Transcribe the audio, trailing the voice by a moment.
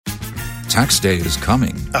Tax day is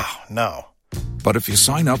coming. Oh, no. But if you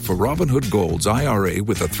sign up for Robinhood Gold's IRA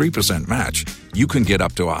with a 3% match, you can get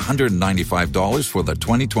up to $195 for the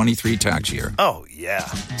 2023 tax year. Oh, yeah.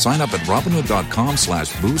 Sign up at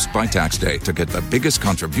Robinhood.com/boost by tax day to get the biggest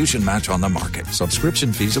contribution match on the market.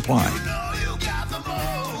 Subscription fees apply.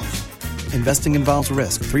 Investing involves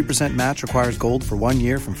risk. 3% match requires gold for 1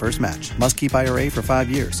 year from first match. Must keep IRA for 5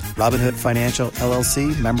 years. Robinhood Financial,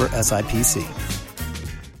 LLC, member SIPC.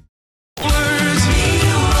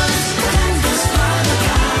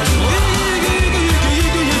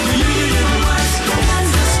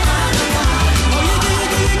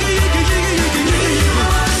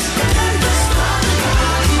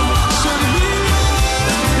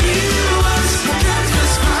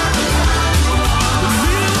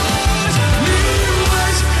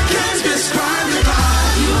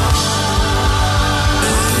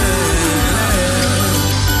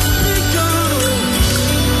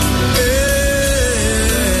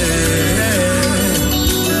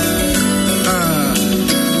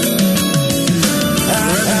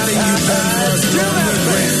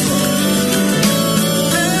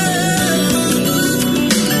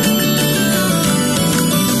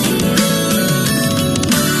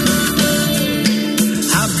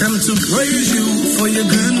 To praise you for your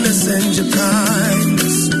goodness and your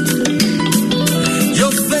kindness,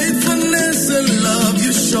 your faithfulness and love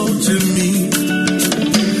you show to me.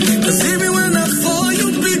 'Cause even when I fall,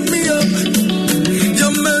 you pick me up.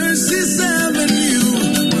 Your mercy's avenue.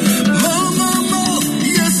 More,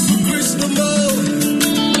 yes, Christ, more.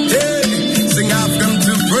 Hey, sing, I've come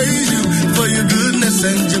to praise you for your goodness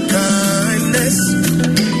and your kindness,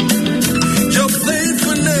 your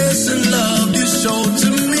faithfulness and love you show to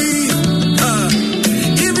me.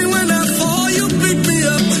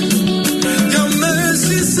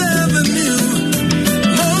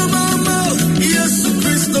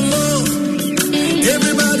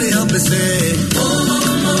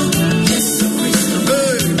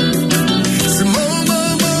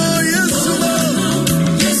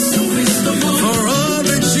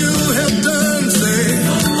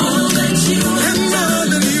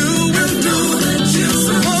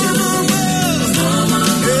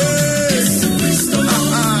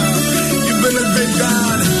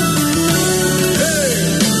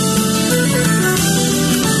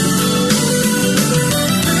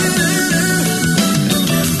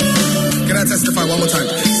 One more time.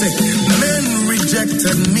 Say, men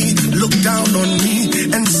rejected me, looked down on me,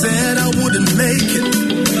 and said I wouldn't make it.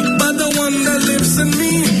 But the one that lives in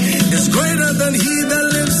me is greater than he that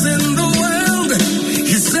lives in the world.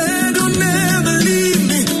 He said he'll never leave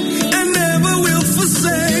me and never will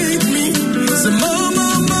forsake me. Say,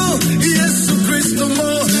 more, yes, Christ,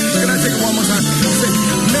 more. Can I take it one more time? Say,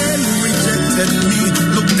 men rejected me,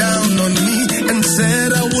 looked down on me, and said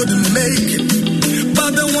I wouldn't make it.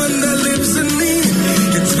 But the one that lives in me,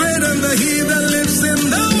 it's greater than he that lives in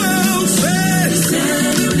the world. Says,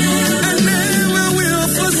 and never will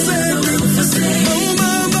forsake me. More.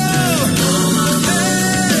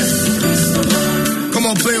 Come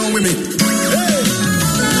on, play on with me. Hey.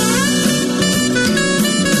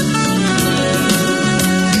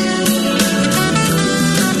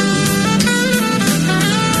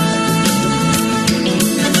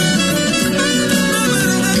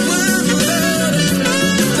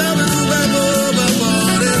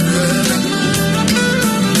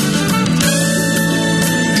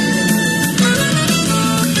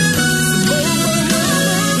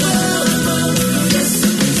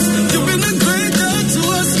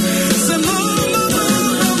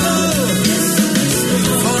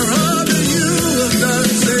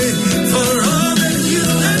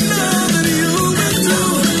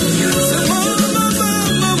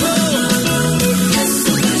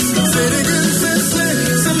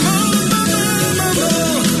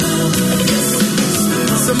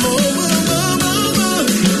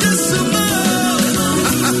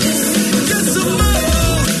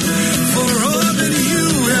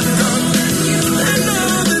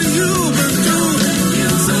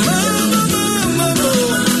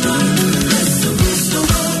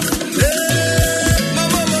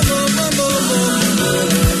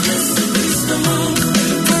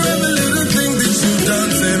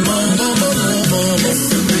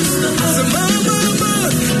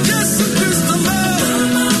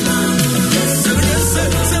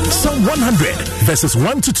 verses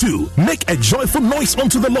 1-2. Make a joyful noise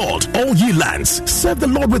unto the Lord, all ye lands. Serve the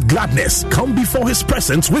Lord with gladness. Come before his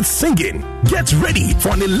presence with singing. Get ready for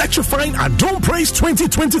an electrifying Adom Praise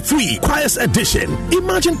 2023 Choirs Edition.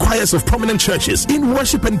 Imagine choirs of prominent churches in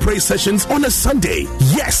worship and praise sessions on a Sunday.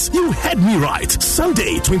 Yes, you heard me right.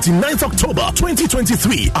 Sunday, 29th October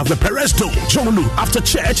 2023 at the Perez Dome, Jolu, after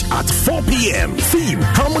church at 4 p.m. Theme,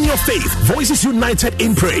 Harmony of Faith, Voices United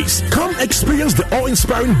in Praise. Come experience the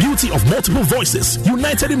awe-inspiring beauty of multiple voices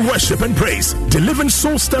united in worship and praise, delivering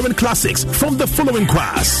soul-stirring classics from the following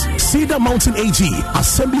choirs: Cedar Mountain AG,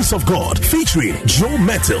 Assemblies of God, featuring Joe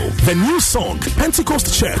Metal. The new song,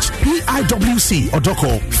 Pentecost Church, PIWC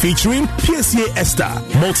Odoko, featuring PSA Esther.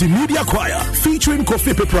 Multimedia Choir, featuring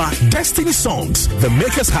Kofi Pepra, Destiny Songs. The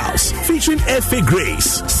Maker's House, featuring F.A.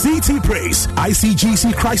 Grace. CT Praise,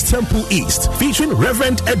 ICGC Christ Temple East, featuring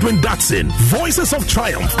Reverend Edwin Datson. Voices of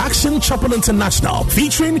Triumph, Action Chapel International,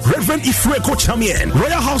 featuring Reverend Ifreko Chamien.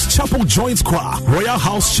 Royal House Chapel Joint Choir, Royal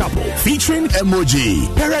House Chapel, featuring Emoji.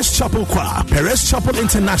 Perez Chapel Choir, Perez Chapel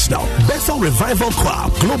International, Bethel Revival Choir,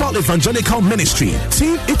 Global Evangelical Ministry,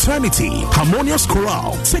 Team Eternity, Harmonious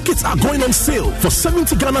Chorale. Tickets are going on sale for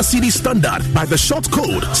 70 Ghana CD standard by the short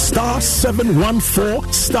code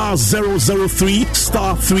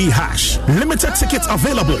 *714*003*3#. Limited tickets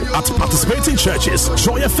available at participating churches,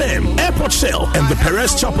 Joy FM, Airport Shell, and the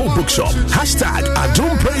Perez Chapel Bookshop. Hashtag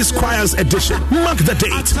Adom Praise Choirs Edition. Mark the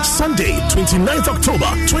date, Sunday, 29th October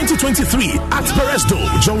 2023 at Perez Dome,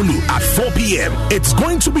 Jolu at 4 p.m. It's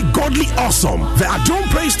going to be godly awesome. The Adom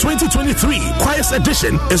Praise 2023 Choirs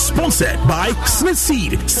Edition is sponsored by Smith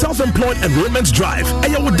Seed, Self-Employed Enrollment Drive,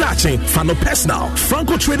 Ayawodache, Fano Personal,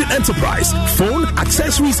 Franco Trading Enterprise, Phone,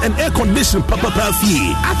 Accessories and Air Condition, Papa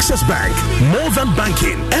Fee, Access Bank, More Than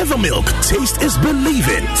Banking, Evermilk, Taste is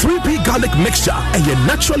Believing, 3P Garlic Mixture, and your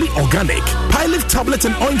naturally organic, Pilot Tablet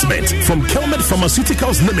and Ointment from Kelmed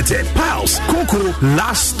Pharmaceuticals Limited, Pals, Coco,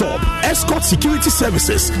 Last Stop, Escort Security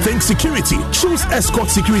Services, Think Security, choose Escort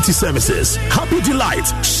Security Services, Happy Delight,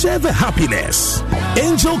 share the happiness,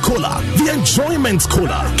 Angel Cola, the Enjoyment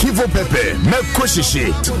Cola, Kivo Pepe,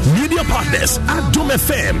 Mekoshishi, Media Partners, Adom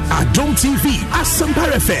FM, Adom TV,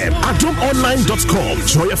 Asampar FM, AdomOnline.com,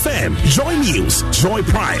 Joy FM, Joy News, Joy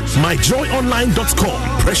Prime,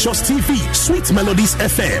 MyJoyOnline.com, Precious TV, Sweet Melodies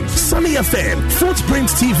FM, Sunny FM, Footprint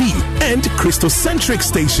TV, and Christocentric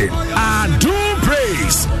Station. Adom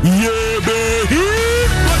Praise, yeah, baby.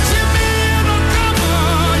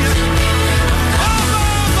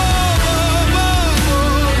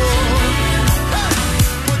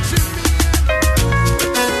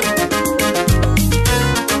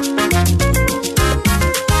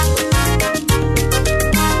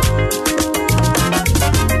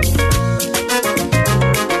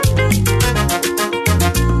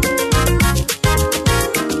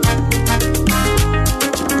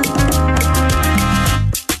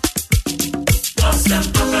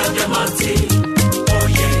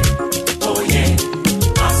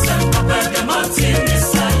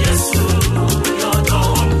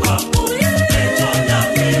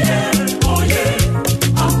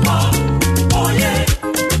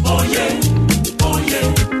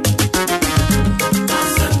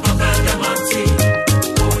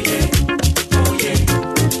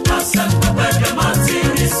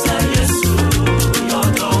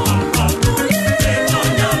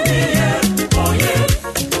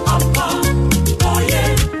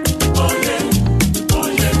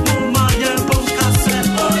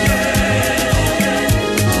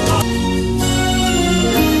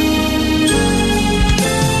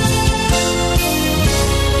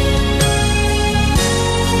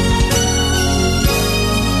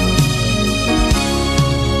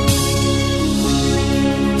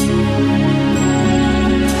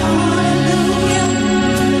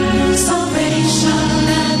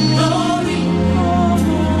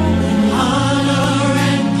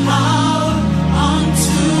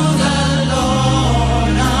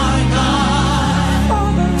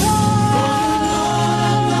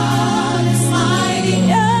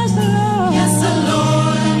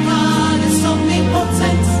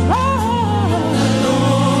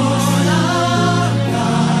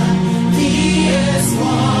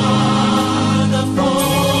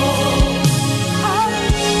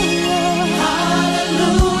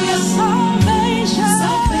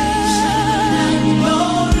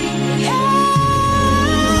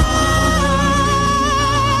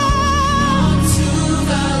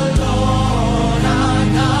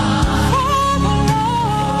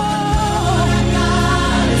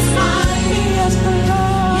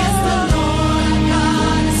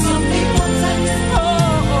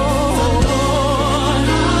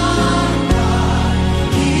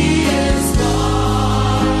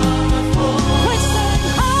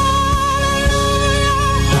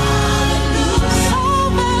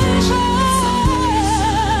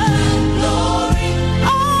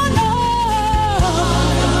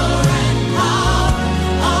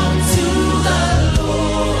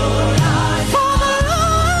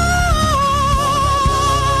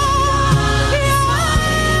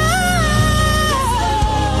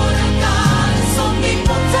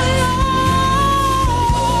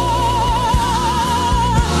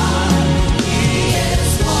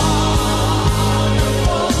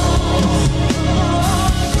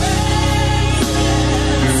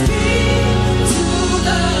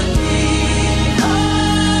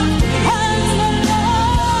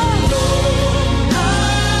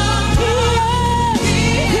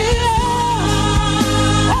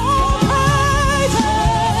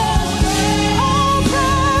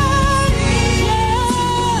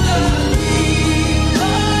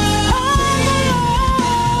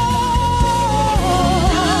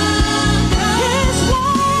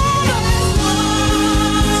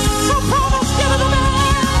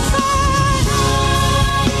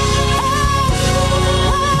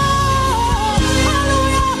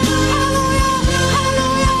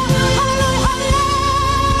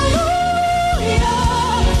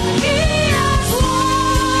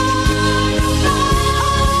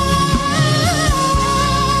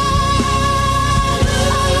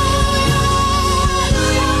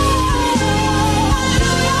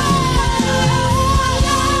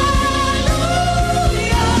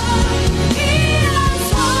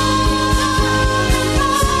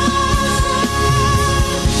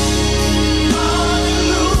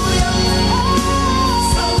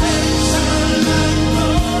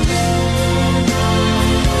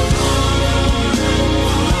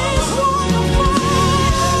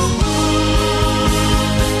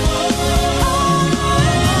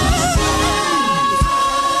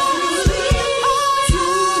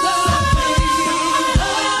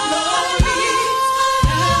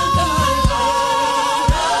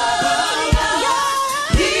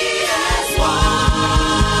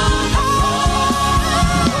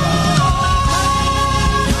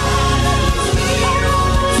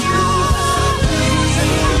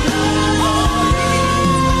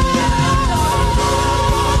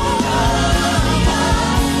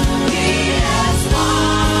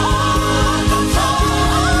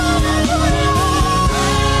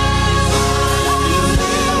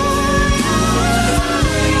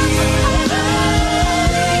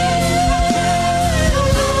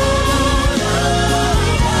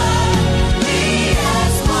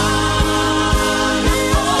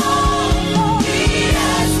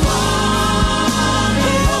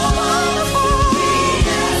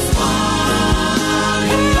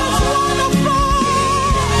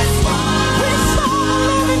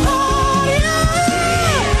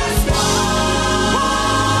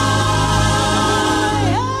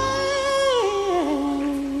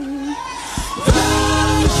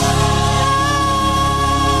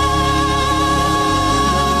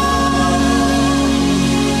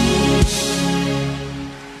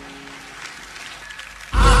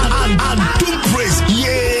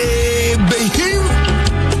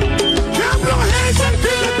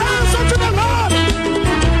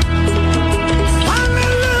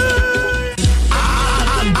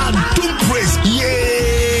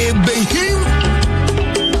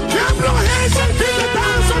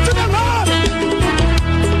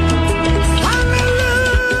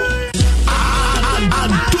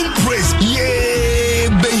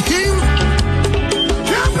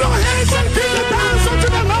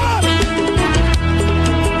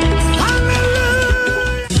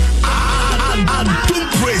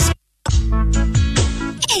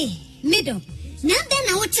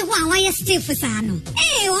 stiff sano.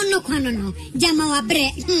 Ono kwano jama wa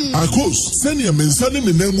bre. Akos, send your mensani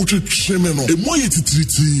me name much tremeno. E moye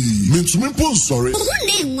titriti. Mentumi pon sorry.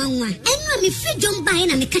 One nwanwa. Eno me freedom buy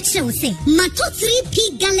na me catch we say. Mato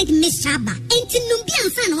 3P garlic mixture ba. Enti numbi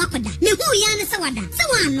ansa na wakoda. Me hu ya ne sawada.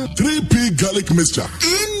 Sawano. 3P garlic mixture.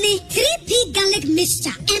 Ani 3P garlic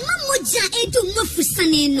mixture. Ema moja edu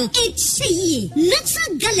mofusane no. Echi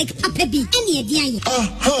natural garlic papa bi. Eni ediaye.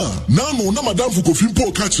 Aha. Now na madam for coffee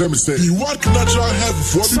po catch me say. You work natural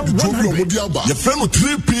health for your friend with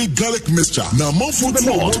 3P garlic mixture. Now more for the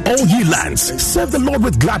Lord, all ye lands. Serve the Lord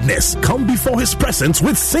with gladness. Come before his presence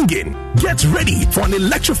with singing. Get ready for an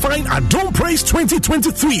electrifying Adom Praise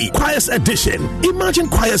 2023 Choirs Edition. Imagine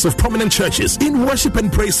choirs of prominent churches in worship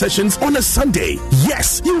and praise sessions on a Sunday.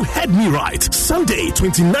 Yes, you heard me right. Sunday,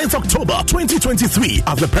 29th October 2023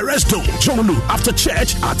 at the Perez Dome, Jolu, after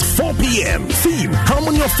church at 4 p.m. Theme,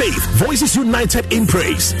 Harmony of Faith, Voices United in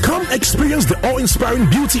Praise. Come experience the awe-inspiring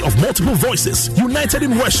beauty of multiple voices united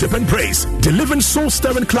in worship and praise, delivering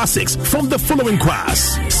soul-stirring classics from the following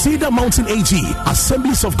choirs: Cedar Mountain AG,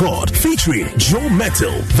 Assemblies of God, featuring Joe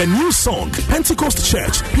Metal. The new song, Pentecost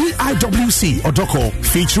Church, PIWC Odoko,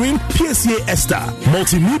 featuring PSA Esther.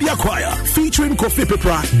 Multimedia Choir, featuring Kofi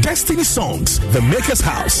Pepra, Destiny Songs. The Maker's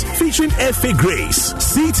House, featuring F.A. Grace.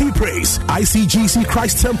 CT Praise, ICGC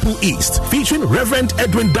Christ Temple East, featuring Reverend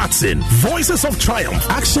Edwin Datson. Voices of Triumph,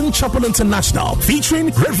 Action Chapel International,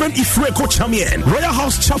 featuring Reverend Ifreko Chamien. Royal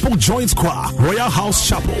House Chapel Joint Choir, Royal House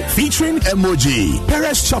Chapel, featuring MOG.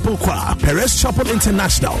 Perez Chapel Choir, Perez Chapel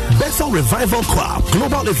International. Bethel Revival Choir,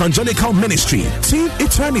 Global Evangelical Ministry, Team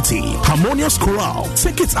Eternity, Harmonious Chorale.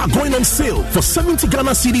 Tickets are going on sale for 70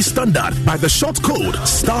 Ghana cedi standard by the short code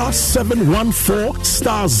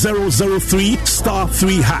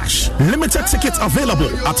 *714*003*3#. Limited tickets available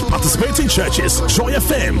at participating churches, Joy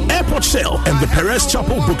FM, Airport Shell, and the Perez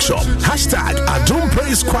Chapel Bookshop. Hashtag Adom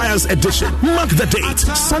Praise Choirs Edition. Mark the date,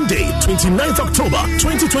 Sunday, 29th October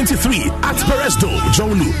 2023 at Perez Dome,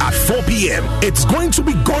 Jolu at 4 p.m. It's going to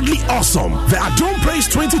be godly awesome. The Adom Praise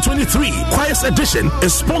 2023 Choirs Edition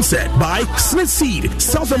is sponsored by Smith Seed,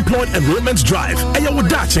 Self-Employed Enrollment Drive,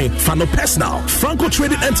 Ayawadache, Fano Personal, Franco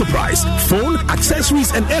Trading Enterprise, Phone,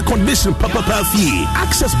 Accessories and Air Condition Papa Fee,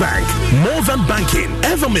 Access Bank, More Than Banking,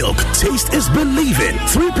 Evermilk, Taste is Believing,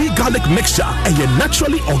 3P Garlic Mixture, and your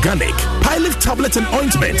naturally organic, Pilot Tablet and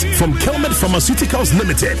Ointment from Kelmed Pharmaceuticals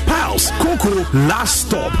Limited, Pals, Coco, Last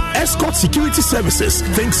Stop, Escort Security Services,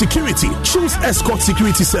 Think Security, choose Escort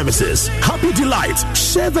Security Services, Happy Delight,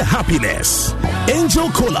 share the happiness, Angel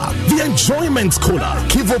Cola, the Enjoyment Cola,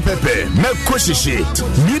 Kivo Pepe, Mekoshishi,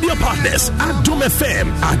 Media Partners, Adom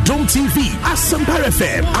FM, Adom TV, Asampar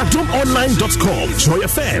FM, AdomOnline.com, Joy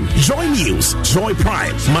FM, Joy News, Joy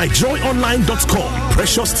Prime, MyJoyOnline.com,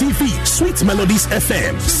 Precious TV, Sweet Melodies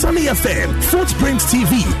FM, Sunny FM, Footprint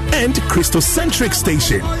TV, and Christocentric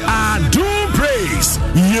Station. Adom Praise,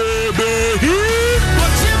 yeah, baby.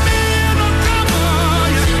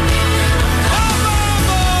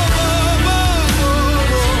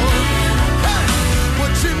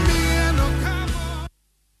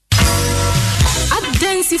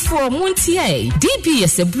 For Montier,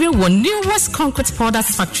 DBS a brew one new West Concrete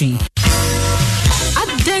Products Factory.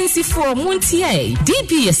 Adensi for Montier,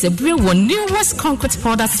 DBS a brew one new West Concrete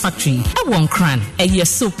Products Factory. A one cran, a year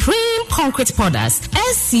Supreme Concrete Products,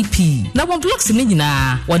 SCP. Now one blocks in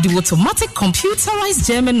Nina, what the automatic computerized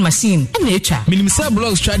German machine, and nature. Minimum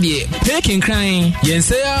blocks trade, taking crying,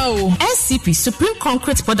 Yenseo. SCP Supreme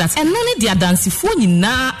Concrete Products, and none of the Adansi for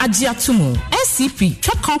Nina Ajiatumu. SCP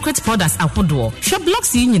Truck Concrete Products Ahodo, Shop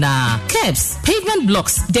Blocks in Nina, Curbs, Pavement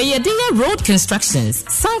Blocks, Daya Road Constructions,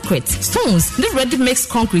 Concrete, Stones, the ready mix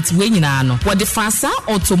concrete way in ano. What the faster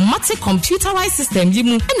automatic computerized system you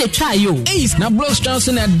move and a try you. Ace na blocks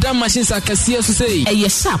Johnson and damn machines are cassia to say. A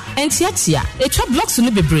sharp and tia, a trap blocks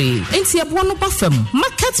to be brave. And tia buono buffum.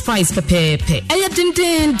 Market price pepe. A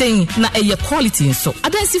ding na a quality so.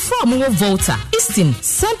 Adensi for more Volta, Eastern,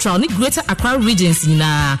 Central, ni Greater Accra regions in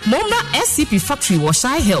Moma SCP factory was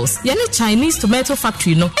Shy Hills. Yani Chinese tomato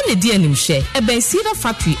factory no and a DNM share. A Bensida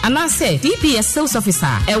factory and I say DPS sales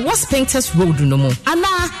officer. A was Painters Road no more.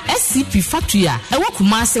 Ana SCP factory a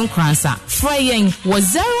Wakumasen Kransa. Fraying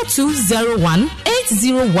was 0201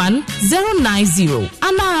 801 090.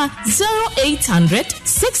 Ana 0800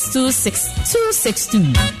 626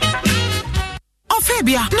 262.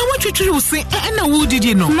 Fabia, now what you say, and who did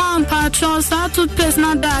you know? Mom, Patros, I took place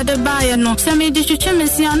not that the buyer no. Semi did you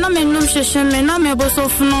chemistry and no men no shame, and I'm able to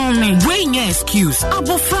know me. Bring your excuse.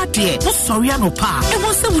 Abo Fratie, was sorry, no pa. And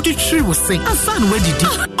what's what you tree was saying? And son, where did you?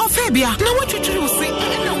 Oh, Fabia, now what you say,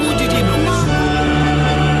 and who did you know?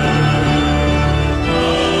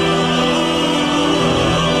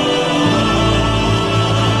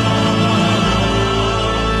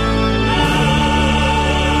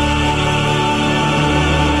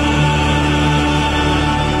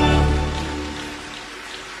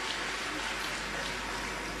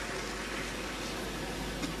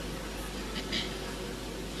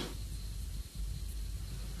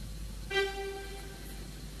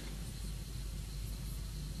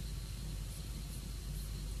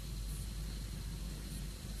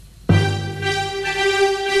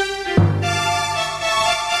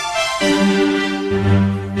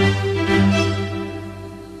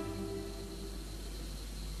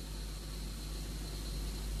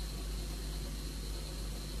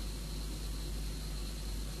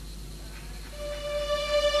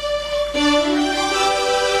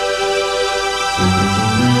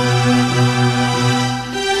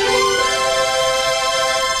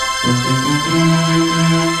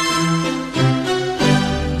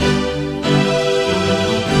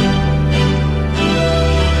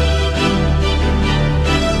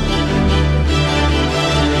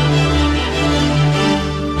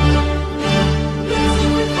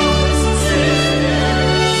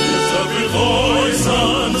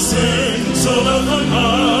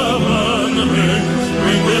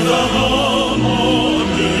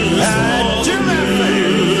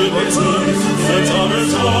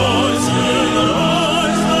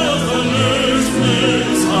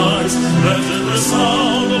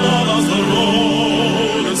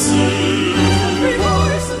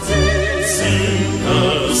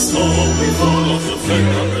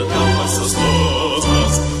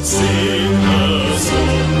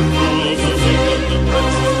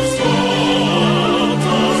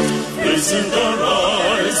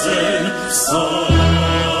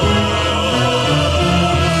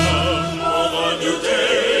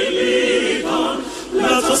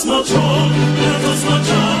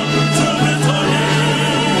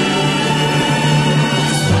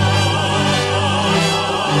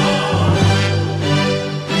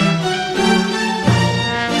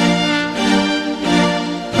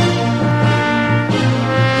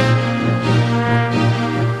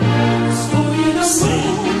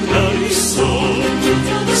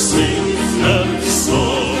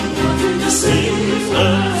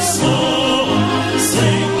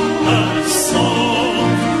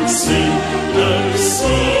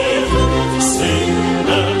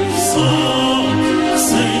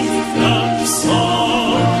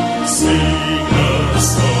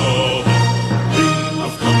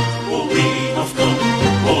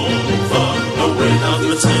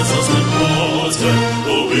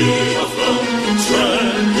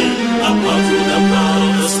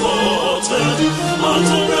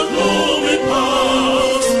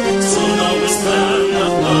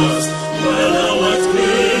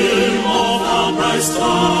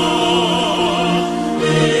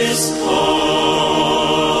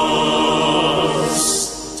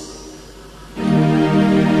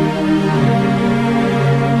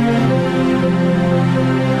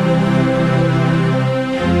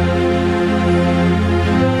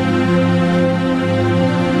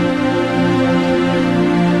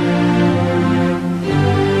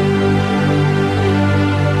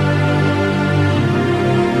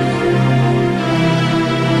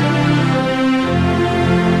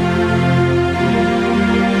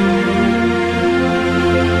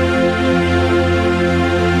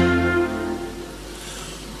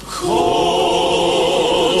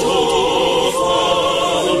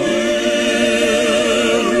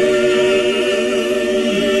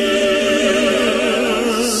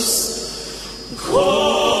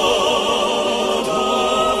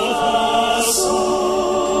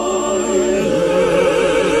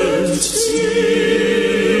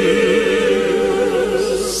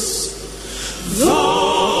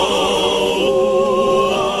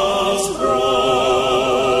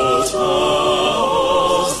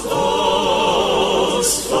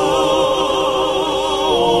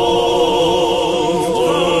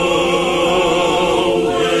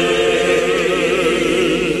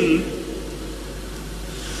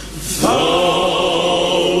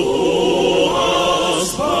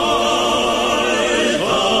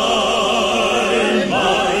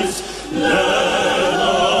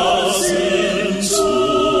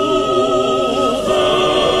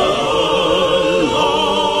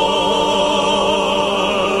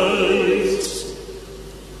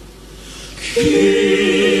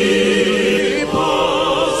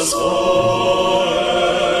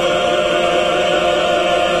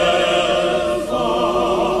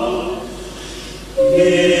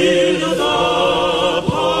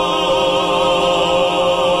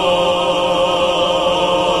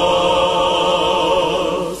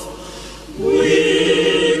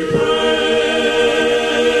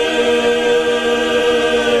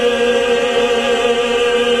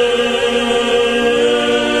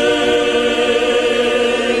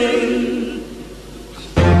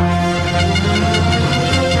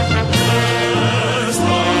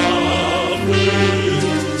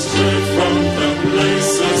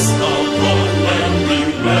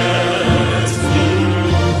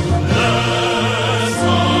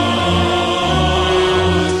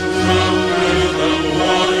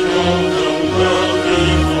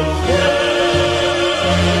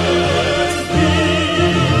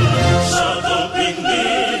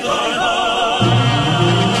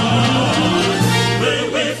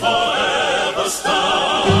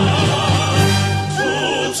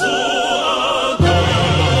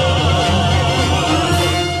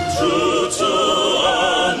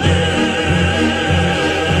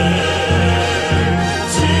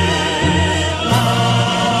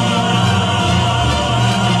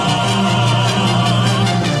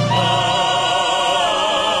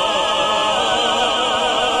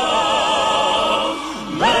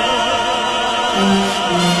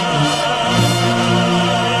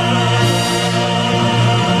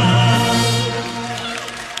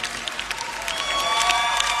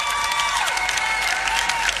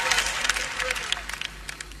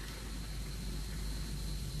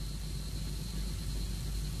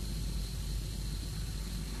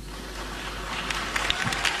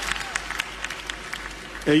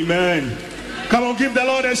 Amen. Come on, give the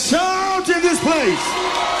Lord a shout in this place.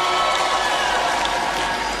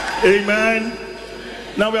 Amen.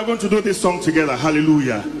 Now we are going to do this song together.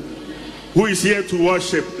 Hallelujah. Who is here to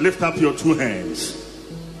worship? Lift up your two hands.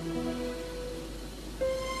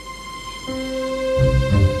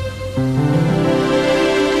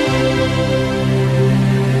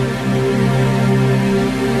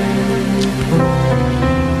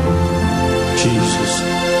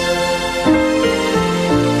 Jesus.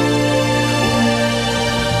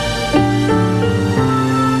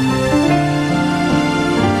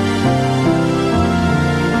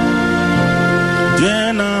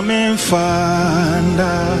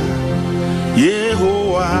 Fanda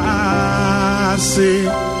Yehowa se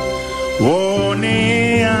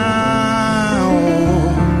wone ao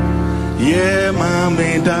ye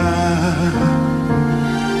mameda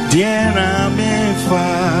diena me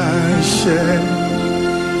fashe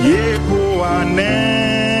Yehowa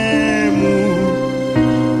nemu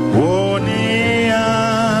wone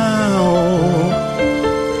ao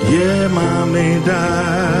ye mameda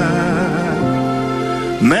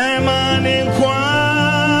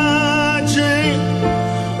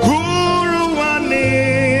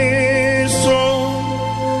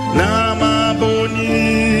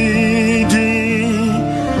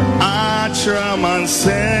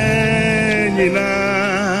Senina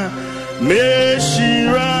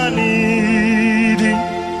Meshirani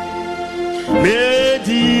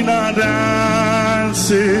Medina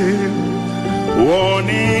dance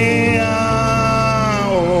Woni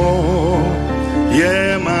ao Ye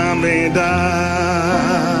mameda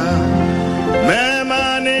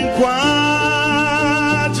Memani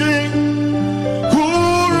kwaji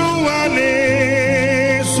Kuruani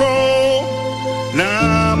so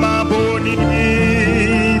Namaboni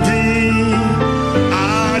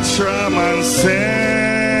Traman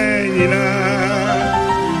Senina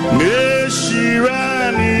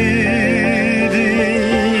Meshirani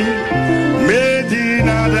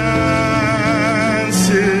Medina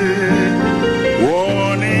dance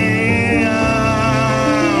Warning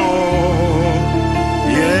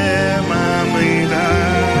yeah mamina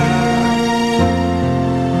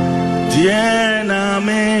Diana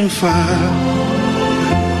Menfa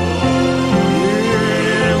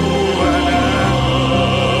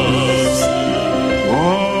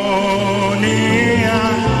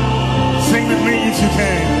you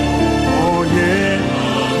can. Oh yeah.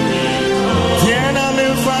 Tiena me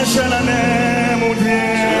fashion and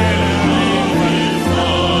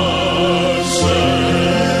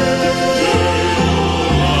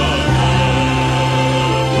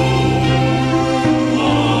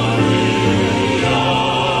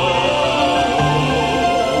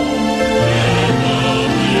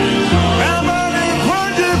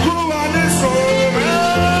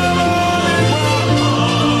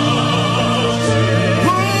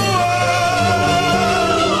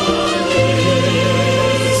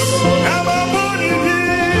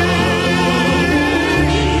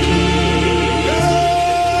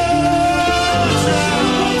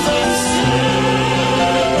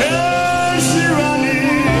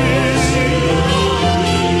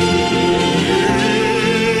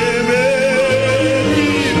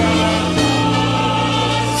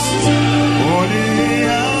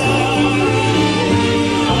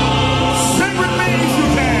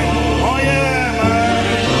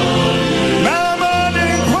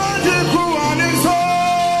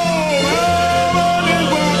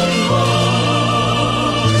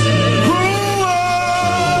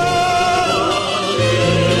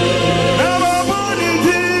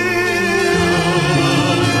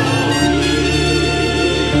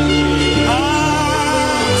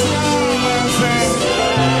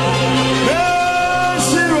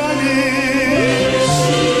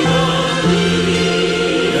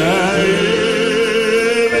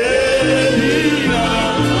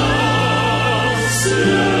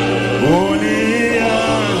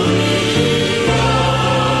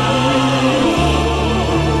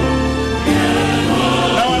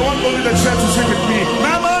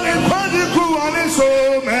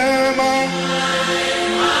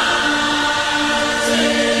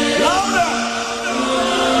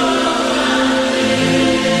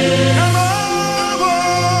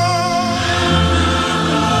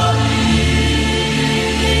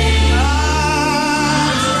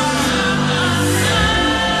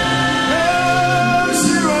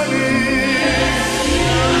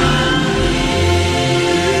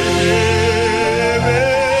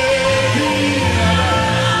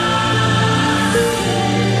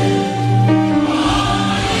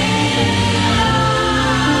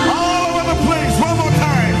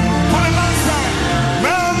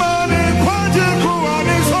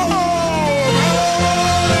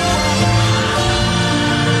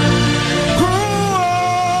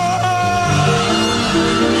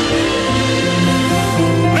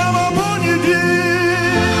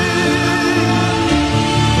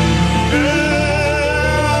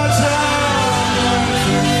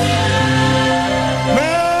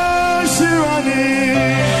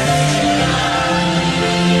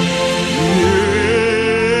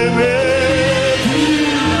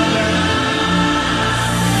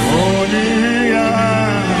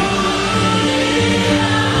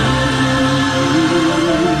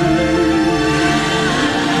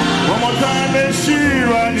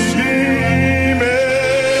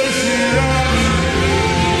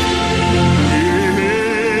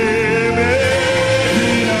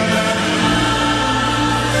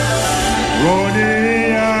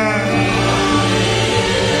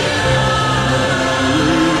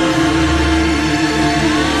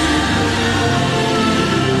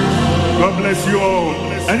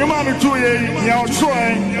mommy to your Troy,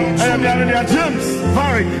 and James,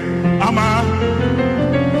 Varric, Ama.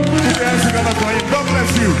 God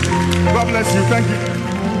bless you. God bless you. Thank you.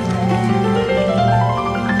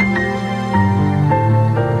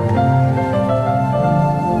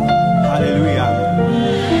 Hallelujah.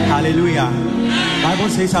 Hallelujah. Bible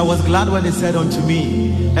says, I was glad when they said unto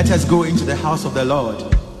me, let us go into the house of the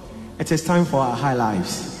Lord. It is time for our high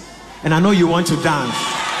lives. And I know you want to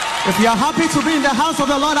dance. If you are happy to be in the house of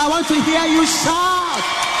the Lord, I want to hear you shout.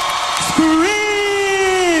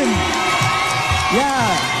 Scream.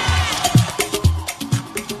 Yeah.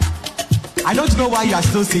 I don't know why you are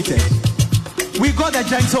still seated. We go the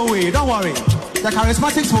gentle way. Don't worry. The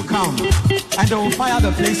charismatics will come and they will fire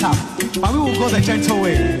the place up. But we will go the gentle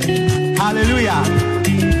way. Hallelujah.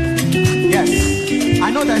 Yes.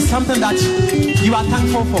 I know there's something that you are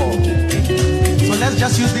thankful for. So let's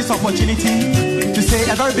just use this opportunity to say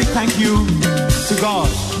a very big thank you to God.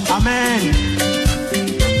 Amen.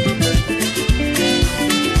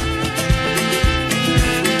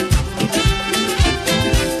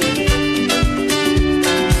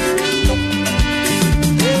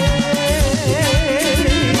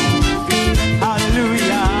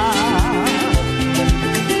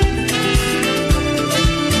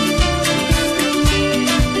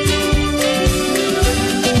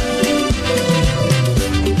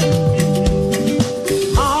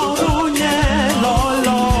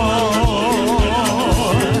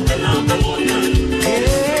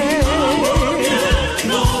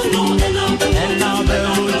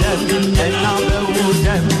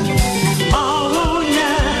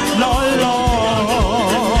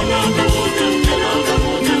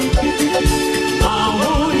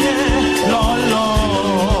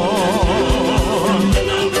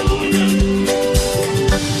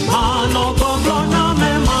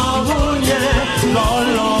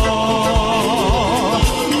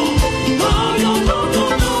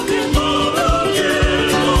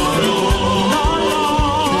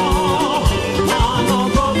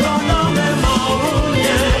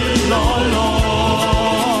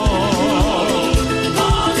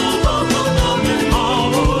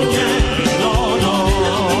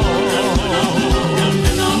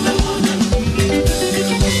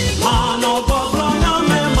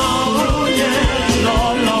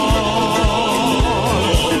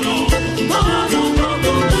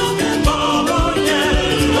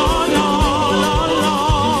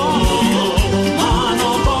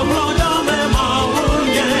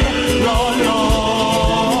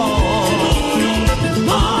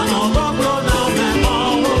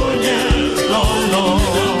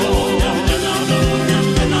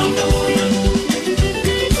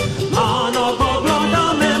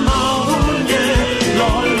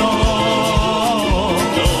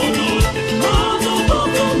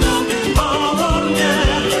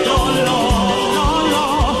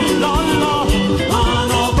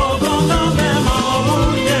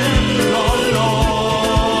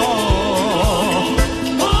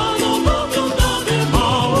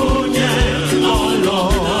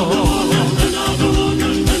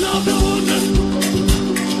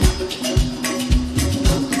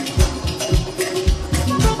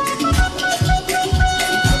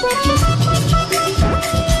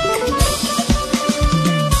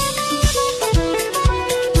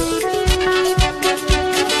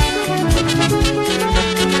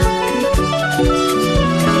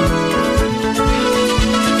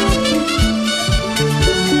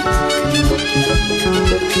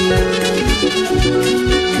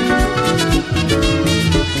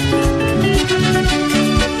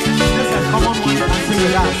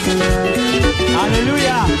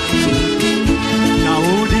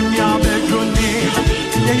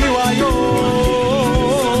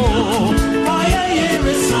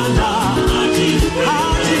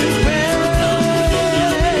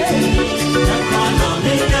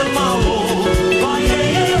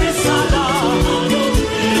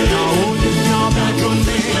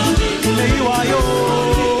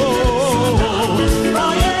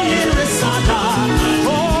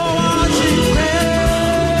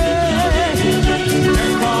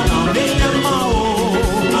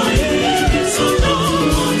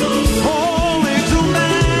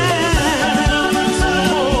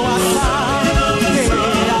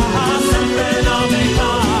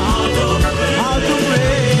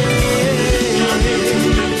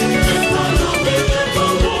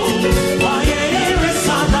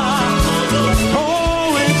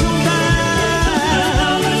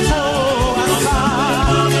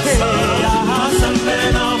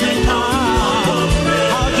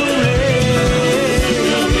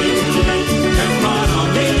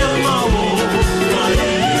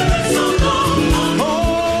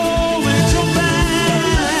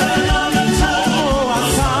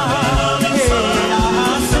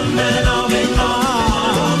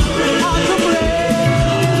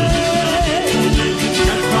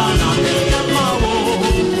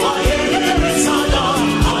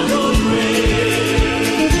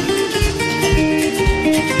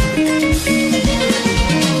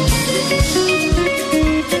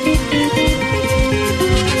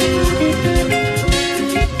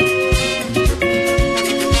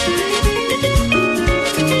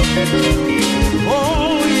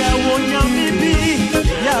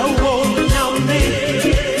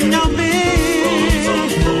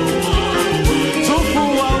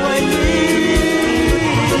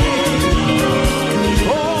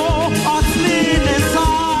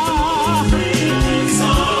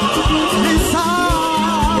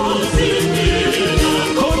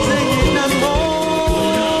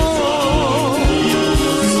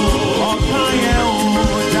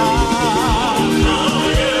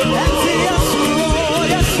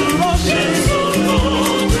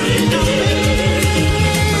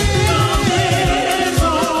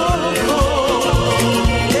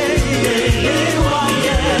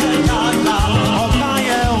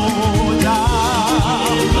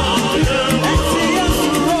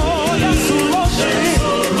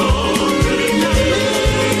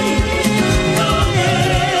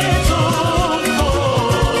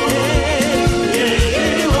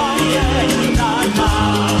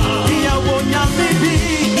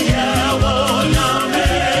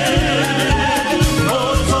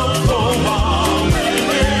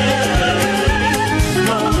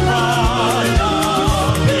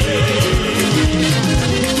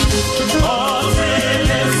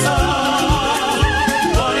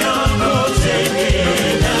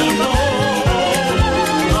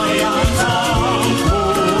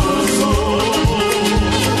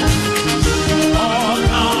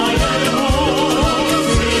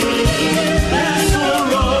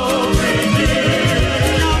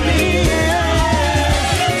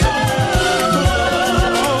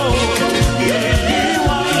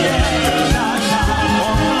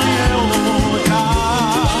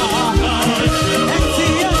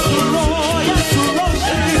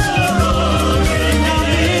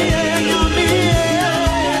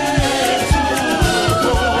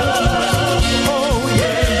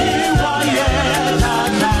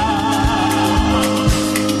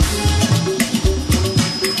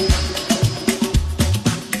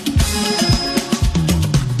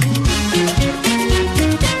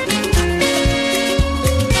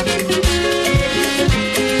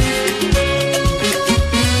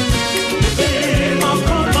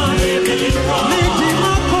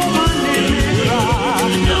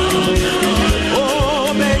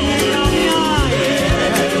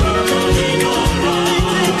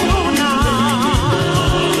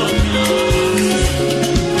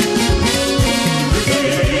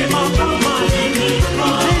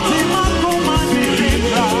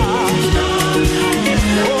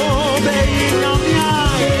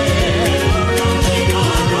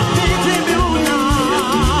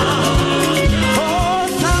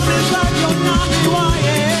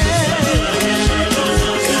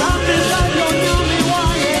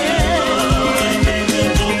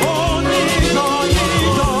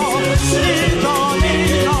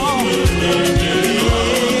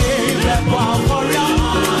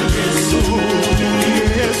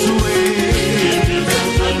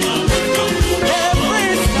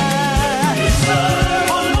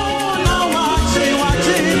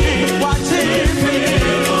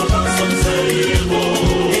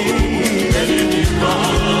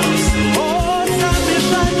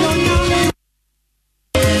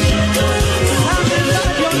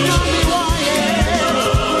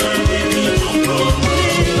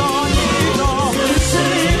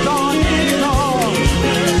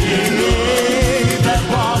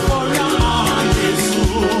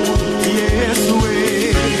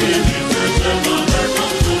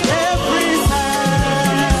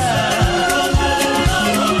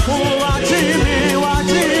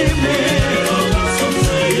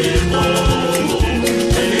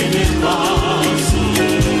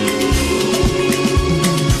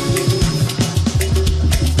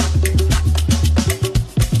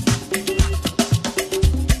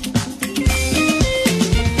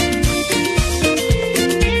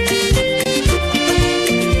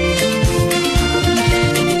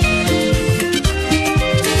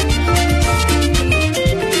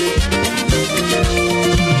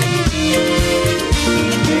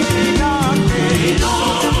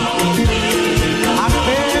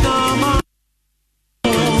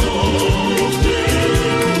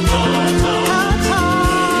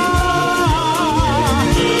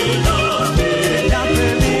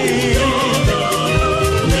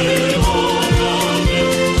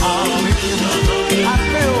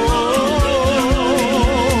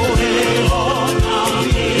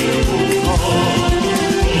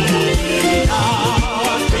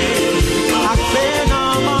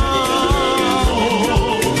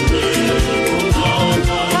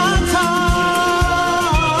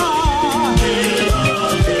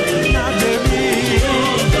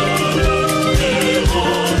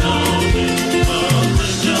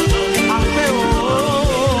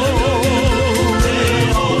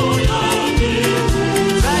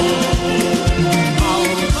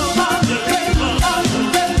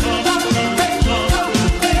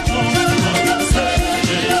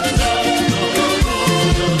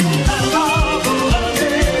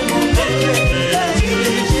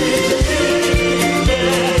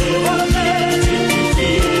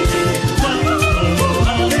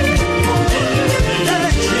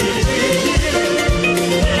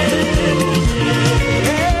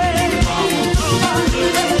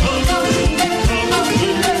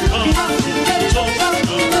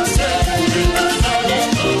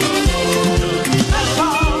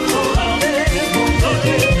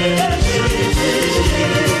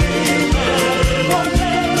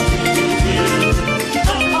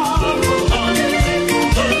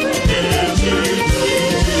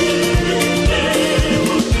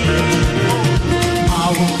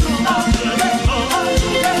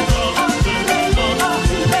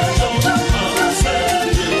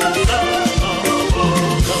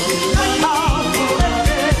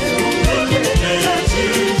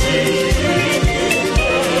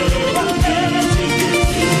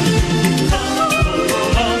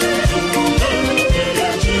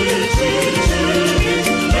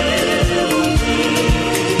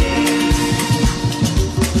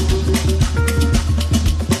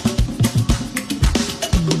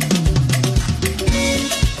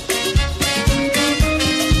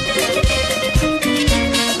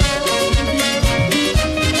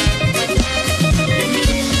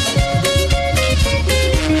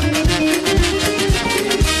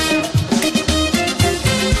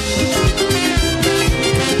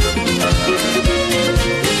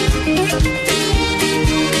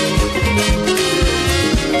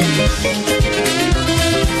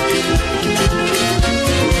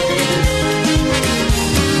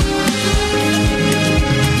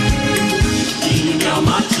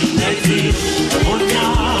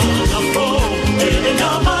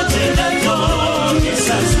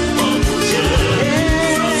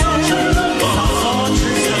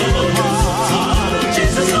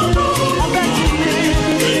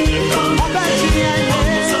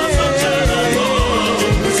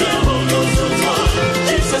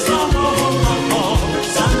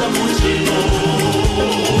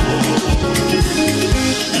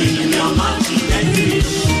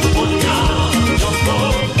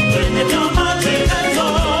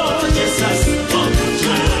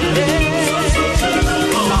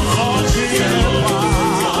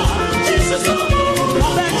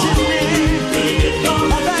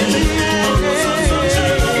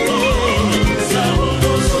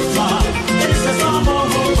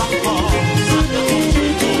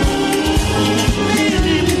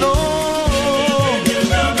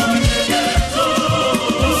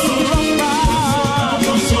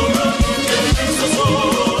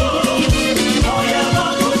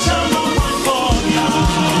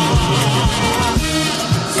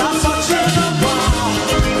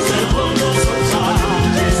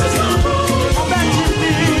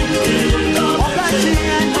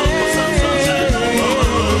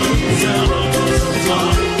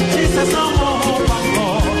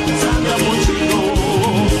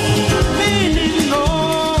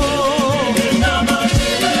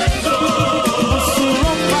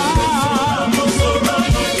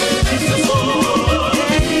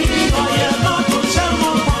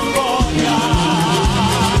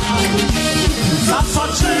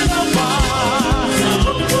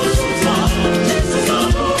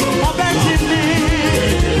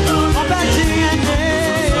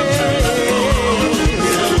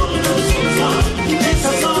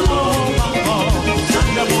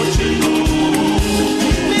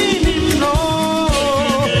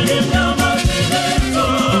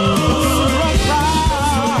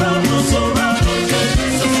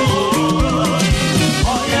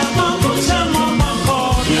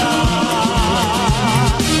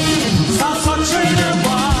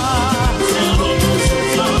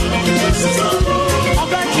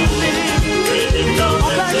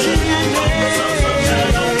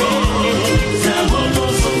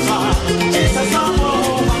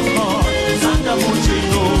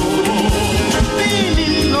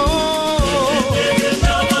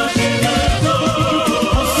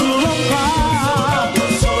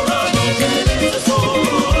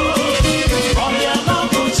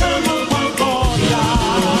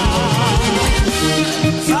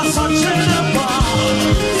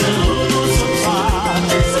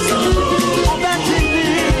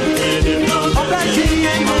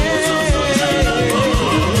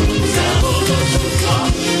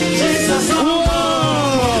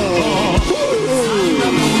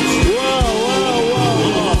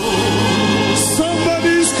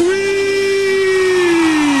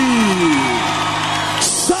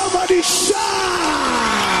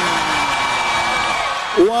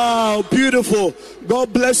 beautiful.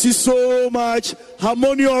 God bless you so much.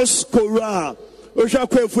 Harmonious Chorale.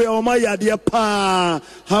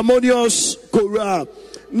 Harmonious Chorale.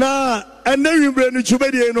 Now, and then you bring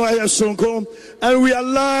the and we are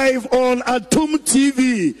live on Atom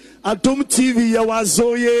TV. Atom TV,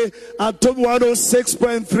 Yawazoye, Atom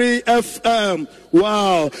 106.3 FM.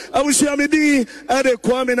 Wow. I wish you had a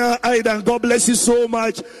Kwamina Aidan. God bless you so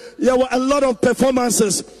much. There were a lot of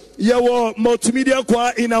performances. There were multimedia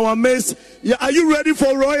choir in our midst. Yeah, are you ready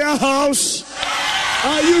for Royal House?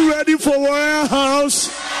 Are you ready for Royal House?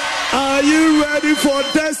 Are you ready for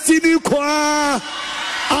Destiny Choir?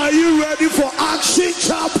 Are you ready for Action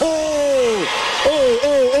Chapel? Oh.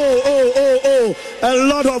 A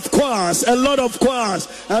lot of choirs.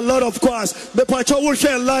 The Pacho will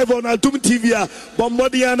share live on Atum TV.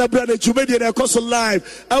 Bombodiana brother Jumedian Costa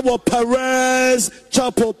live. Our Perez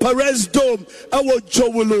Chapel, Perez Dome, our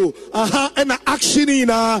Jowulu. And action in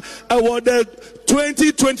our the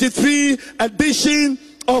 2023 edition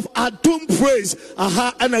of Adum Praise.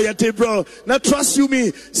 And ayate bro. Now trust you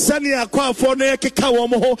me. Senia kwa for ne keka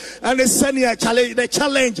womo and the Senia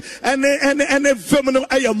challenge and the feminine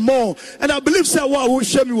more. And I believe say what will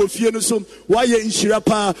share me with you so why you in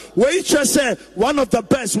Shirapa. We just say one of the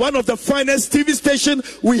best, one of the finest TV station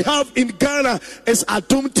we have in Ghana is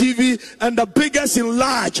Adum TV, and the biggest in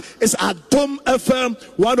large is Adum FM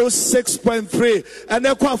 106.3. And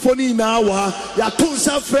the kwa for ni na wa ya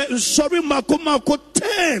tunsa fre sorry mako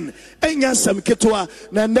 10 enya sam ketwa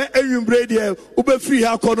na eyumbre ube free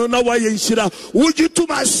ha kono na wa yenshira. Would you to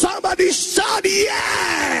my somebody shout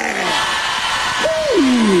yeah?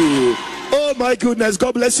 Oh my goodness,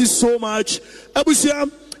 God bless you so much.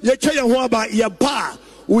 Abusia ye kaya ho aba ye ba.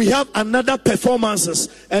 We have another performances,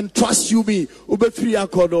 and trust you me ube free ha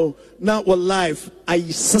kono na wa life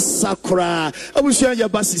ai sasakra. Abusia ya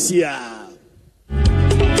basisia.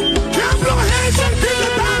 Clap your hands and give the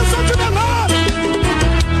dance unto the Lord.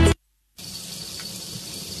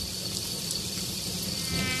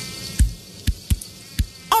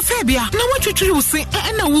 Fabia, now what you say,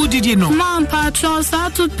 and who did you know? Mom, Patros, I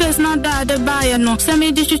took place not that the buyer no. Send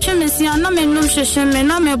me the chimney, and no man no shame, and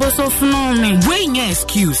no me boss of no me. Wait, your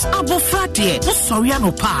excuse. Abo Fratie, was sorry,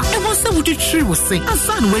 no pa. And what's the what you tree was saying? And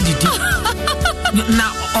son, where did you?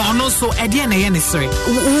 Now, no, so Ediana, sorry.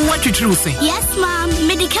 What you true say? Yes, ma'am.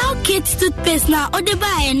 Medical Kids toothpaste now, or the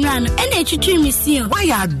buy and run, and they treat me soon. Why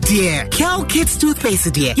are dear? Cal Kids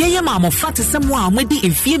toothpaste, dear. Yeah, mama, fat is someone with the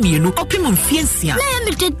infamy, no opimum fiancia.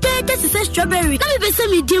 This is a strawberry. Let me be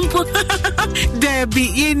me dimple. There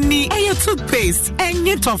be any toothpaste and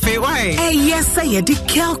yet toffee. Why? Yes, I did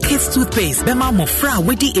Cal Kids toothpaste. The mama fra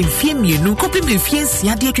with the infamy, no opimum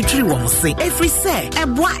fiancia, dear to tree won't say. Every say, a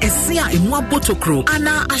boy is sear in one bottle crew.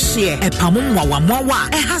 Anna a share, a pamumwa,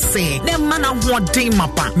 a hasse. The man of what day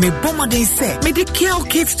mappa. Me bomber they say, me the Cal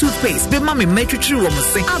Kids toothpaste. The mammy made to tree won't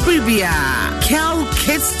say. Abribia Cal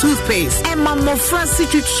Kids toothpaste. And mama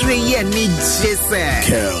Francis to tree and need Jesus.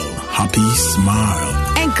 Kel, happy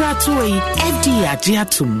smile. And Kratui, Edia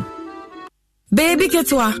Diatum. Baby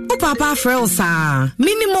ketwa, o papa frelsa.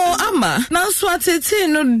 Minimo ama, na swatete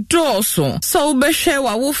no doso. So be share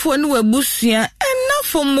wa wofo no abusia ena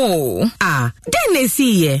for mo. Den na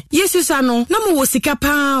si ye. Yesusa no, na mo wosika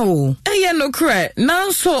pa o. Eye no kre, na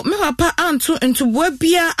so me papa anto into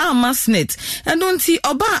bia amasnet. Endonti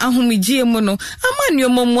oba ahomigye mu no, amanyo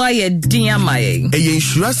momu aye din amaye. Eye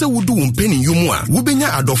nsura se wudu wompeni yomu a,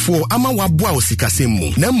 wobenya adofo ama waboa osikasem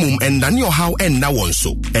mu. Na mum endane ohaw enna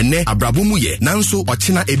wonso. Ene abrabo mu ye. Nanso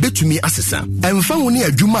ochina ebetumi asesa emfa woni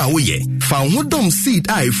adwuma a woye fa hodom seed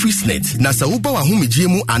a free snet na sa wo ba wa homegye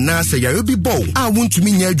mu ana sa yare bi bow a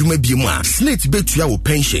wontumi nya adwuma bi mu a snet betua wo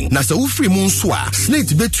pension na sa wo free mu nso a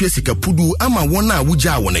snet betua sikapudu ama wona a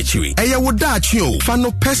wugya won akiri eye wo da atwe o fa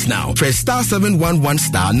no personal press star 711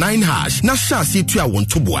 star 9 hash na sha se tua won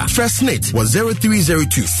toboa first snet was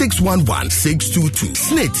 0302 611 622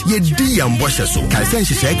 snet ye di yambo hyeso kai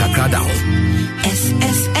sense se kakra da ho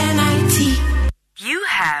SSNIT. You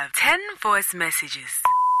have 10 voice messages.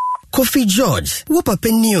 Kofi George, wo papa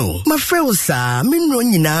ni o. Ma frɛ sa, me no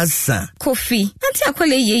nyina sa. Kofi, anti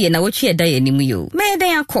akwale yeye na wo twa da yanimu yo. Me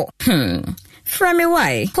dan akɔ. Fra me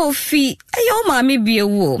why? Kofi, ayo ma me bie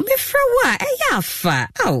wo. Me fra wa, afa.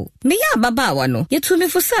 Aw, Me ya babawa no, yetumi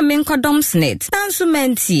fo se me nkodom snit. Nanso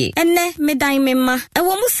mentie. Ene me dan me ma.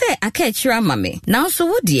 Ewo mu se aka akira ma me. Nanso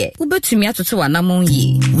wo de, wo betumi atoto wanamon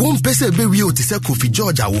yi. Won pese be wi o te se Kofi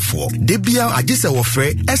George awofo. De bia agese wo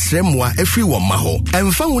frɛ esremmoa efri wo ma ho.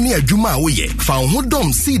 Emfa wo ne adwuma a wo ye. Fa ho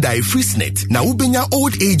dom seed I free snit. Na wo benya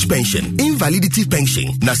old age pension, invalidity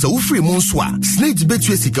pension. Na se wo free mo nso a, snit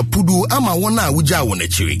betu esika pudu ama wona a wugya wo na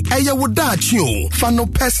chiri. Eye wo da atwe o. Fa no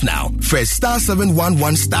personal. Fresh star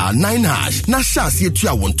 711 star 9 hash. Na shas yetu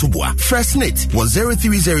a won toboa. Fresh snit was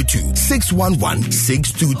 0302 611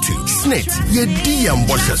 622. Snit ye di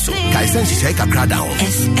ambosha so. Kai sense shake akra down.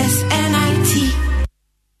 SSNIT.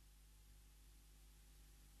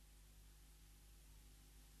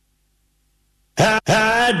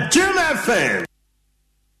 Jim FM.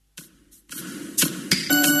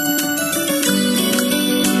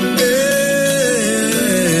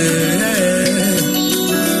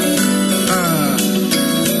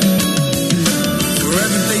 For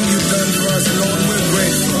everything you've done for us, Lord, we're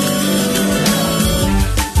grateful.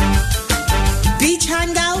 Beach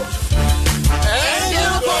hangout.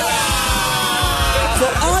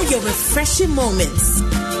 For all your refreshing moments.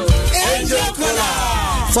 Angel Cola.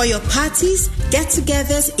 For your parties,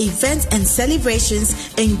 get-togethers, events, and celebrations,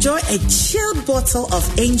 enjoy a chilled bottle of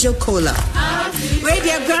Angel Cola. Wait,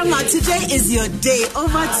 dear grandma, today is your day.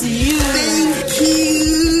 Over to you. Thank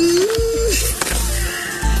you.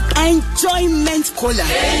 Enjoyment Cola.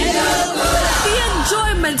 The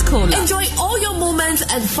Enjoyment Cola. Enjoy all your moments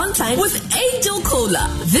and fun time with Angel Cola.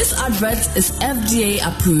 This advert is FDA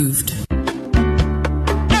approved.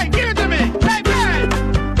 Hey, give it to me. Hey, man.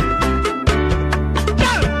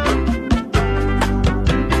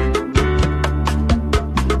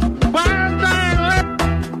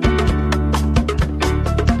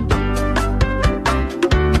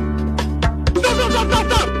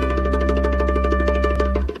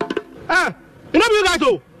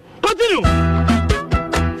 Continue.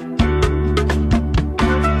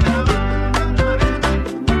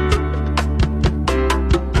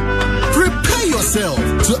 Prepare yourself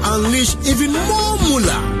to unleash even more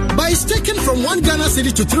moolah by staking from 1 Ghana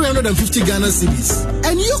cedi to 350 Ghana cedis.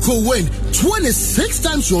 And you could win 26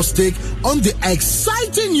 times your stake on the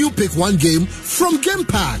exciting new Pick 1 game from Game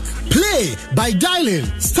Park. Play by dialing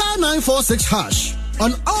 *946#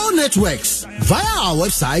 on all networks via our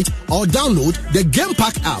website or download the Game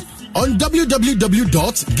Park app on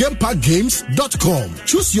www.gameparkgames.com.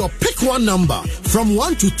 Choose your Pick 1 number from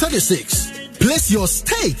 1 to 36. Place your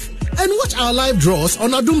stake and watch our live draws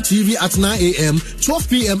on Adum TV at 9 a.m., 12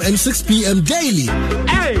 p.m. and 6 p.m. daily.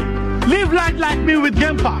 Hey, live life like me with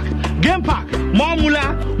Game Park. Game Park, more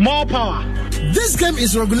moolah, more power. This game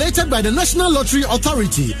is regulated by the National Lottery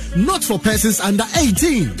Authority, not for persons under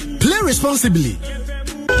 18. Play responsibly.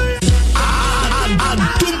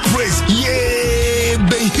 Adum praise, yeah,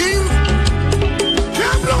 be him.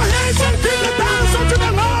 Clap your hands and feel the dance unto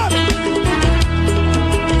the Lord.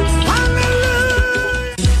 Hallelujah.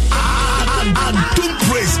 Adum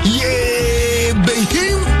praise, yeah, be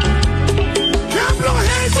him. Clap your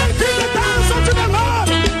hands and feel the dance unto the Lord.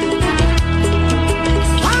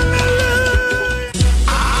 Hallelujah.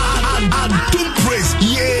 Adum praise,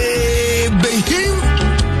 yeah, be him.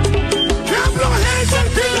 Clap your hands and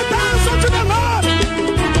feel the dance unto the Lord.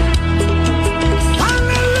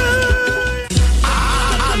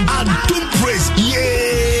 Adum praise,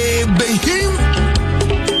 yeah, be him.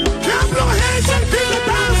 Clap your hands and feel the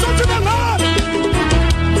dance unto the Lord.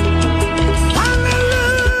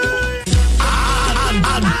 Hallelujah.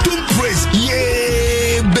 Adum praise,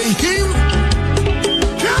 yeah, be him.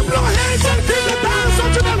 Clap your hands and feel the dance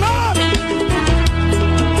unto the Lord.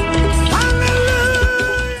 Hallelujah.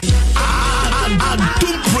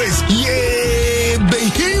 Adum praise, yeah, be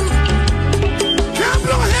him. Clap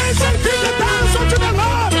your hands and feel the dance unto the Lord.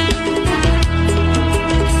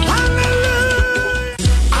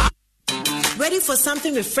 Ready for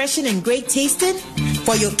something refreshing and great tasting?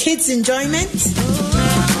 For your kids' enjoyment?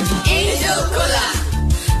 Angel Cola.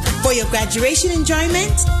 For your graduation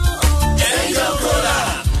enjoyment? Angel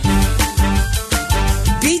Cola.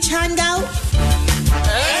 Beach hangout?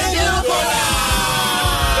 Angel Cola.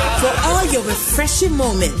 For all your refreshing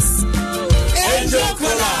moments? Angel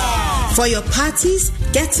Cola. For your parties,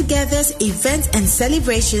 get-togethers, events, and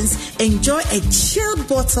celebrations, enjoy a chilled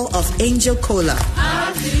bottle of Angel Cola.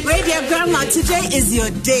 Wait, dear grandma, today is your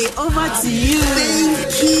day. Over to you.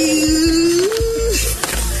 Thank you.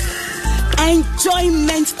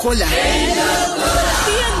 Enjoyment Cola.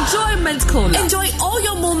 The Enjoyment Cola. Enjoy all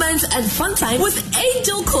your moments and fun time with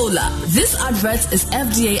Angel Cola. This advert is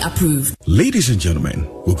FDA approved. Ladies and gentlemen,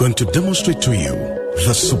 we're going to demonstrate to you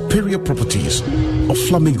the superior properties of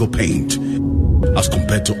Flamingo paint. As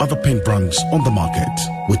compared to other paint brands on the market,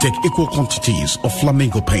 we take equal quantities of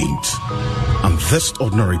Flamingo paint and this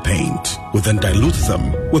ordinary paint. We then dilute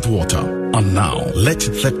them with water. And now, let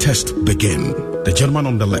the test begin. The gentleman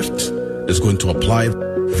on the left is going to apply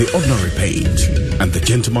the ordinary paint, and the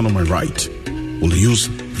gentleman on my right will use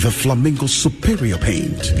the Flamingo superior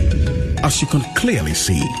paint. As you can clearly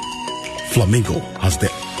see, Flamingo has the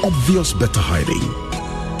obvious better hiding.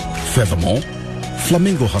 Furthermore,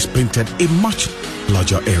 Flamingo has painted a much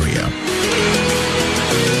larger area.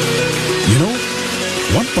 You know,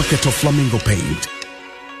 1 bucket of Flamingo paint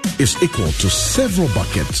is equal to several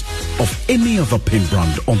buckets of any other paint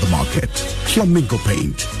brand on the market. Flamingo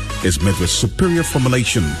paint is made with superior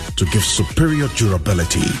formulation to give superior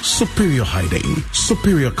durability, superior hiding,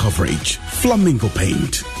 superior coverage. Flamingo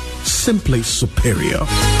paint, simply superior.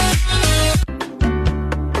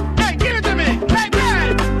 Hey, give it to me!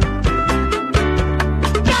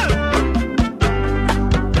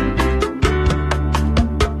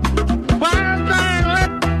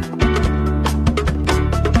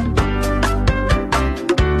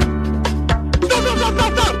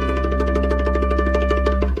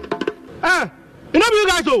 Hey, enough you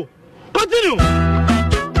guys, oh! Continue!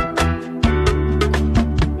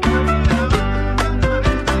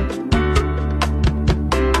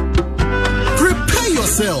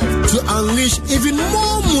 To unleash even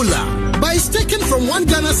more moolah by staking from 1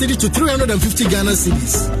 Ghana cedi to 350 Ghana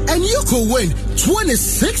cedis. And you could win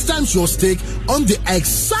 26 times your stake on the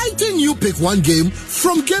exciting You Pick One game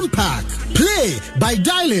from Game Park. Play by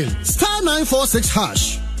dialing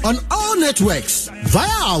 *946# on all networks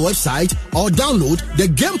via our website or download the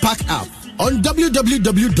Game Park app on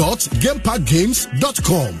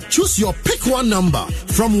www.gameparkgames.com. Choose your pick one number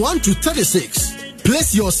from 1 to 36.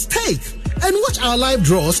 Place your stake and watch our live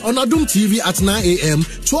draws on Adum TV at 9 a.m.,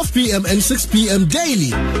 12 p.m. and 6 p.m.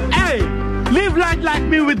 daily. Hey, live life like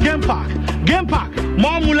me with Game Park. Game Park,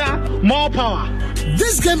 more moolah, more power.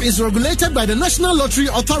 This game is regulated by the National Lottery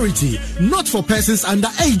Authority, not for persons under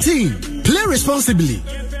 18. Play responsibly.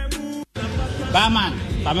 Barman,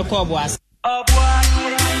 I'm call boss. Papa,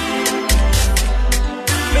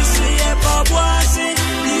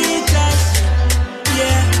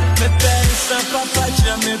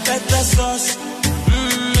 me better sauce.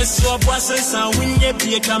 Miss what was and when you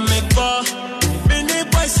be a cameko. Many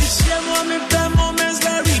boys is shame me the moments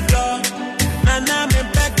where we go. Nana me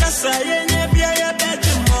better say, be a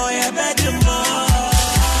better more.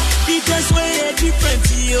 Because we're different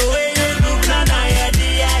to you, we look at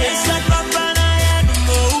idea. It's like Papa, I am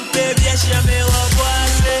more baby, I shall me what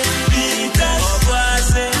was it.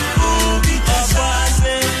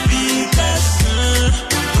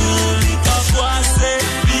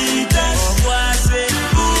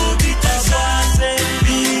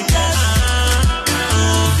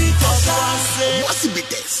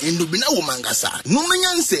 Ndubina womangasa no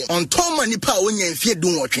menyanse on Toma nipa onye mfie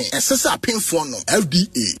dunwotwe esesa penfo no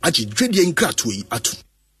FDA achi dwedie nkrato yi atu.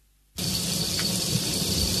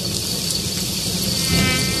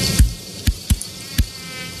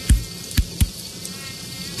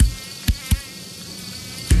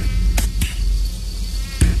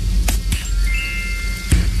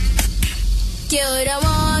 Kill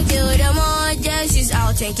them all, just is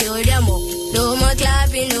out and kill them all. No more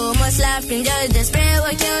clapping, no more slapping, just the spray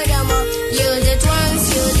will kill them all. Use it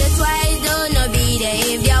once, use it twice, don't not be there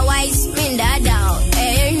if you're wise, spin that down.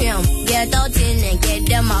 Hey, him, get out in and get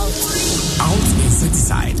them out. Out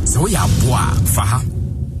insecticide, so ya bois, faha.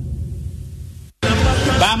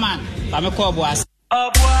 Barman, I'm a call boss.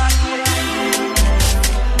 Papa,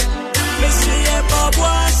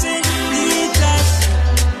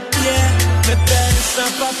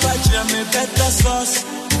 me better sauce.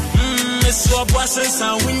 Miss what was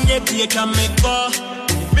and when you be a cameko.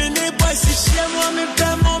 Many boys is shame me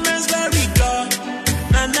the moments where we go.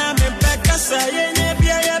 Nana me better say, be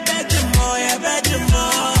a better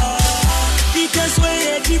more. Because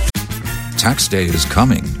we're different. Tax day is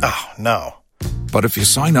coming. Oh, no. But if you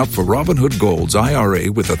sign up for Robinhood Gold's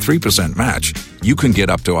IRA with a 3% match, you can get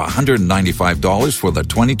up to $195 for the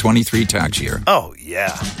 2023 tax year. Oh,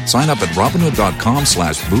 yeah. Sign up at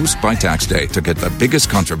Robinhood.com/boost by tax day to get the biggest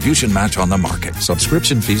contribution match on the market.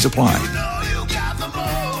 Subscription fees apply.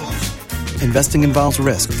 Investing involves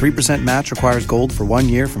risk. 3% match requires gold for 1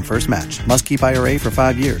 year from first match. Must keep IRA for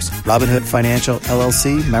 5 years. Robinhood Financial,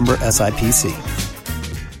 LLC, member SIPC.